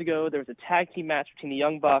several months ago, there was a tag team match between the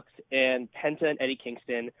Young Bucks and Penta and Eddie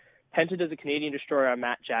Kingston. Penta does a Canadian Destroyer on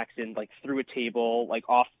Matt Jackson, through a table,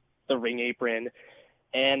 off the ring apron.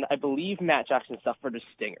 And I believe Matt Jackson suffered a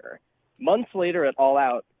stinger. Months later at All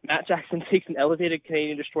Out, Matt Jackson takes an elevated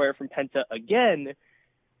Canadian Destroyer from Penta again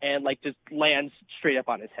and, just lands straight up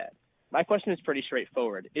on his head. My question is pretty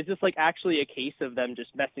straightforward. Is this actually a case of them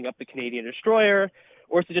just messing up the Canadian Destroyer,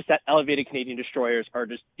 or is it just that elevated Canadian Destroyers are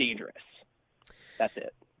just dangerous? That's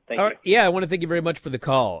it. Thank you. Yeah, I want to thank you very much for the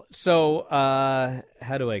call. So,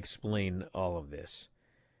 how do I explain all of this?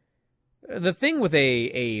 The thing with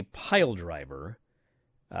a pile driver,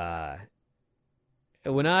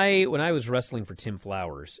 when I was wrestling for Tim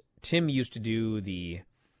Flowers, Tim used to do the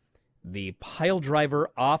pile driver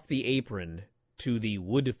off the apron to the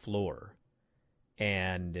wood floor,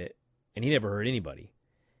 and he never hurt anybody.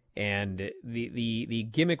 And the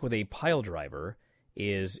gimmick with a pile driver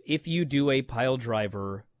is if you do a pile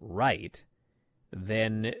driver right,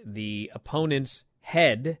 then the opponent's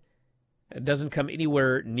head doesn't come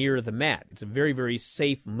anywhere near the mat. It's a very, very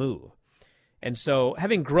safe move. And so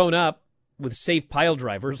having grown up with safe pile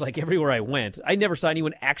drivers, everywhere I went, I never saw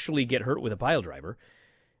anyone actually get hurt with a pile driver.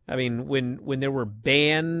 I mean, when there were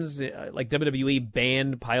bans, WWE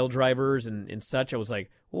banned pile drivers and such, I was like,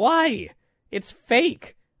 why? It's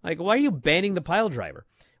fake. Why are you banning the pile driver?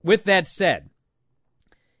 With that said,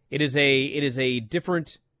 it is a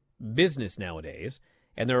different business nowadays,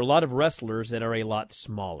 and there are a lot of wrestlers that are a lot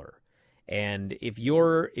smaller. And if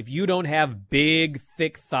you don't have big,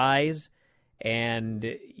 thick thighs, and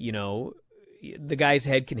the guy's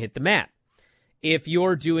head can hit the mat. If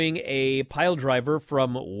you're doing a pile driver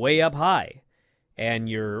from way up high and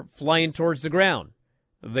you're flying towards the ground,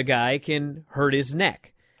 the guy can hurt his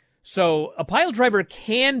neck. So a pile driver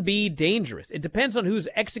can be dangerous. It depends on who's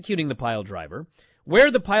executing the pile driver, where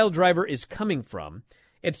the pile driver is coming from,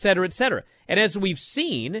 etc., etc. And as we've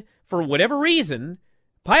seen, for whatever reason,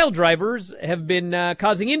 pile drivers have been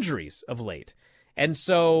causing injuries of late. And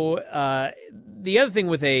so the other thing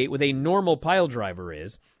with a normal pile driver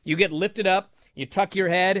is you get lifted up, you tuck your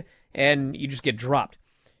head, and you just get dropped.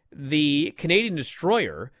 The Canadian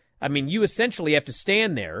Destroyer, I mean, you essentially have to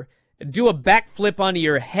stand there, do a backflip onto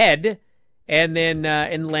your head, and then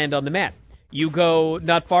and land on the mat. You go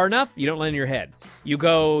not far enough, you don't land on your head. You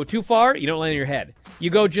go too far, you don't land on your head. You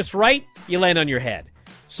go just right, you land on your head.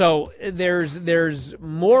 So there's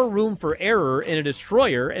more room for error in a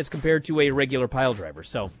Destroyer as compared to a regular pile driver.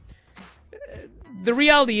 So the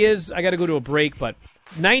reality is, I got to go to a break, but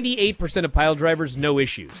 98% of pile drivers, no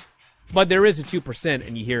issues. But there is a 2%,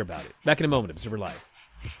 and you hear about it. Back in a moment, Observer Live.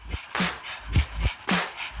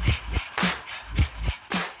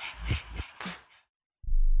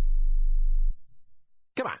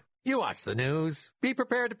 Come on, you watch the news. Be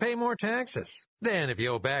prepared to pay more taxes. Then if you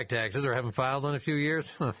owe back taxes or haven't filed in a few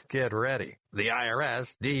years, get ready. The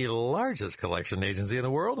IRS, the largest collection agency in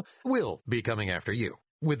the world, will be coming after you.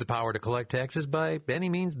 With the power to collect taxes by any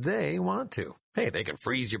means they want to. Hey, they can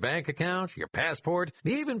freeze your bank account, your passport,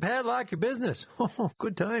 even padlock your business. Oh,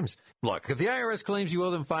 good times. Look, if the IRS claims you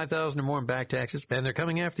owe them $5,000 or more in back taxes and they're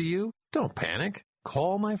coming after you, don't panic.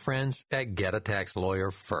 Call my friends at Get a Tax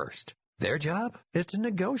Lawyer first. Their job is to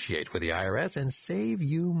negotiate with the IRS and save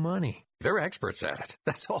you money. They're experts at it.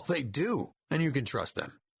 That's all they do. And you can trust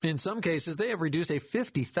them. In some cases, they have reduced a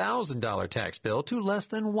 $50,000 tax bill to less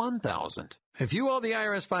than $1,000. If you owe the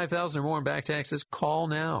IRS $5,000 or more in back taxes, call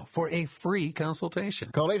now for a free consultation.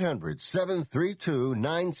 Call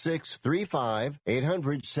 800-732-9635.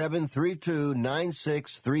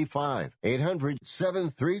 800-732-9635.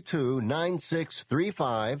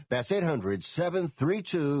 800-732-9635. That's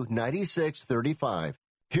 800-732-9635.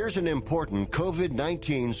 Here's an important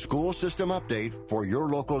COVID-19 school system update for your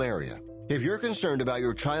local area. If you're concerned about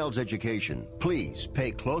your child's education, please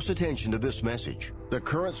pay close attention to this message. The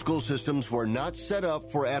current school systems were not set up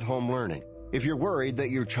for at-home learning. If you're worried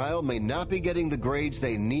that your child may not be getting the grades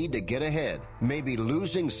they need to get ahead, may be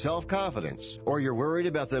losing self-confidence, or you're worried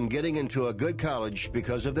about them getting into a good college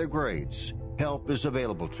because of their grades, help is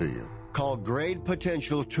available to you. Call Grade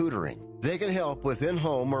Potential Tutoring. They can help with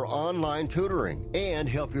in-home or online tutoring and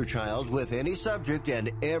help your child with any subject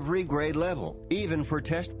and every grade level, even for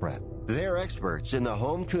test prep. They're experts in the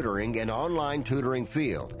home tutoring and online tutoring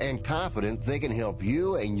field and confident they can help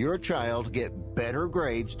you and your child get better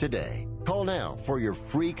grades today. Call now for your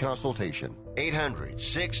free consultation.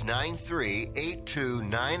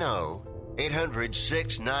 800-693-8290.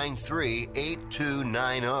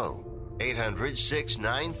 800-693-8290.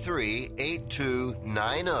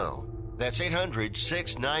 800-693-8290. That's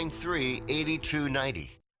 800-693-8290.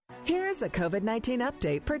 Here's a COVID-19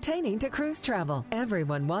 update pertaining to cruise travel.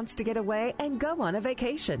 Everyone wants to get away and go on a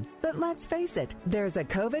vacation. But let's face it, there's a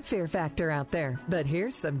COVID fear factor out there. But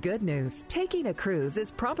here's some good news. Taking a cruise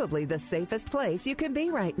is probably the safest place you can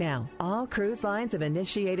be right now. All cruise lines have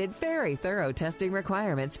initiated very thorough testing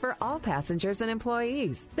requirements for all passengers and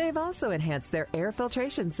employees. They've also enhanced their air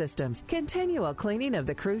filtration systems, continual cleaning of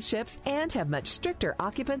the cruise ships, and have much stricter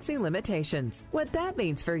occupancy limitations. What that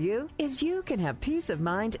means for you is you can have peace of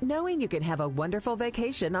mind knowing you can have a wonderful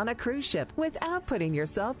vacation on a cruise ship without putting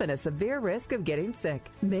yourself in a severe risk of getting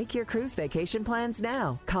sick. Make your cruise vacation plans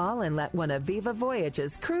now. Call and let one of Viva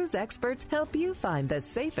Voyage's cruise experts help you find the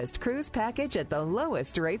safest cruise package at the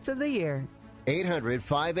lowest rates of the year.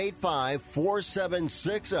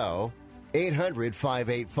 800-585-4760.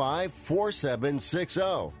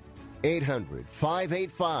 800-585-4760.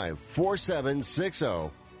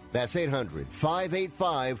 800-585-4760. That's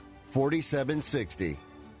 800-585-4760.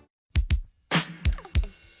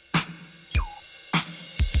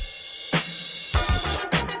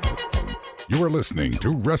 You are listening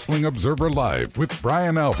to Wrestling Observer Live with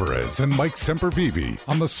Bryan Alvarez and Mike Sempervive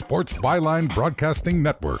on the Sports Byline Broadcasting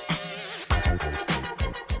Network.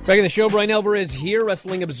 Back in the show, Bryan Alvarez here,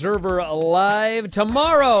 Wrestling Observer Live.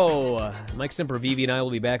 Tomorrow, Mike Sempervive and I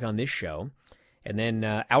will be back on this show. And then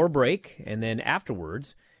our break, and then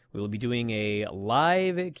afterwards, we will be doing a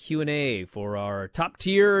live Q&A for our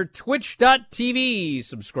top-tier Twitch.tv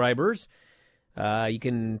subscribers. You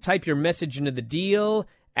can type your message into the deal.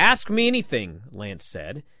 Ask me anything, Lance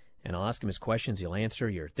said, and I'll ask him his questions. He'll answer.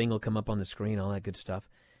 Your thing will come up on the screen, all that good stuff.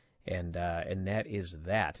 And that is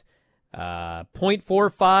that.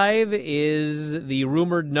 0.45 is the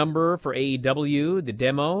rumored number for AEW, the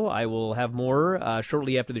demo. I will have more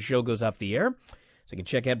shortly after the show goes off the air. So you can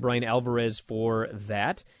check out Bryan Alvarez for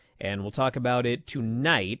that. And we'll talk about it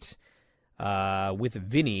tonight with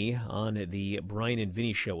Vinny on the Bryan and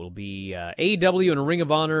Vinny show. It'll be AEW and a Ring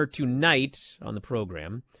of Honor tonight on the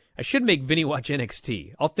program. I should make Vinny watch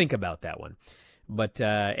NXT. I'll think about that one. But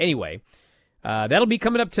anyway, that'll be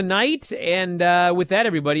coming up tonight. And with that,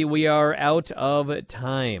 everybody, we are out of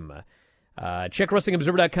time. Check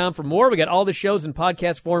WrestlingObserver.com for more. We got all the shows in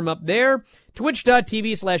podcast form up there.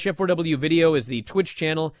 Twitch.tv/F4W video is the Twitch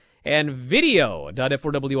channel. And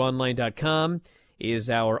video.f4wonline.com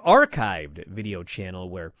is our archived video channel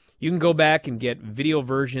where you can go back and get video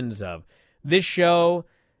versions of this show,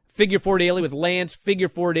 Figure 4 Daily with Lance, Figure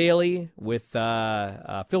 4 Daily with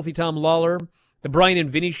Filthy Tom Lawler, the Bryan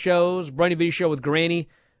and Vinny shows, Bryan and Vinny show with Granny,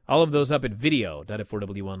 all of those up at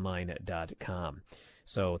video.f4wonline.com.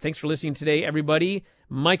 So thanks for listening today, everybody.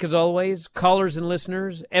 Mike, as always, callers and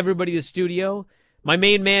listeners, everybody in the studio, my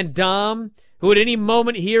main man, Dom, who at any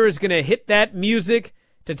moment here is going to hit that music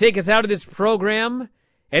to take us out of this program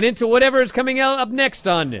and into whatever is coming out up next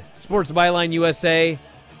on Sports Byline USA.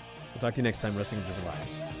 We'll talk to you next time, Wrestling Observer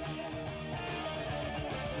Live.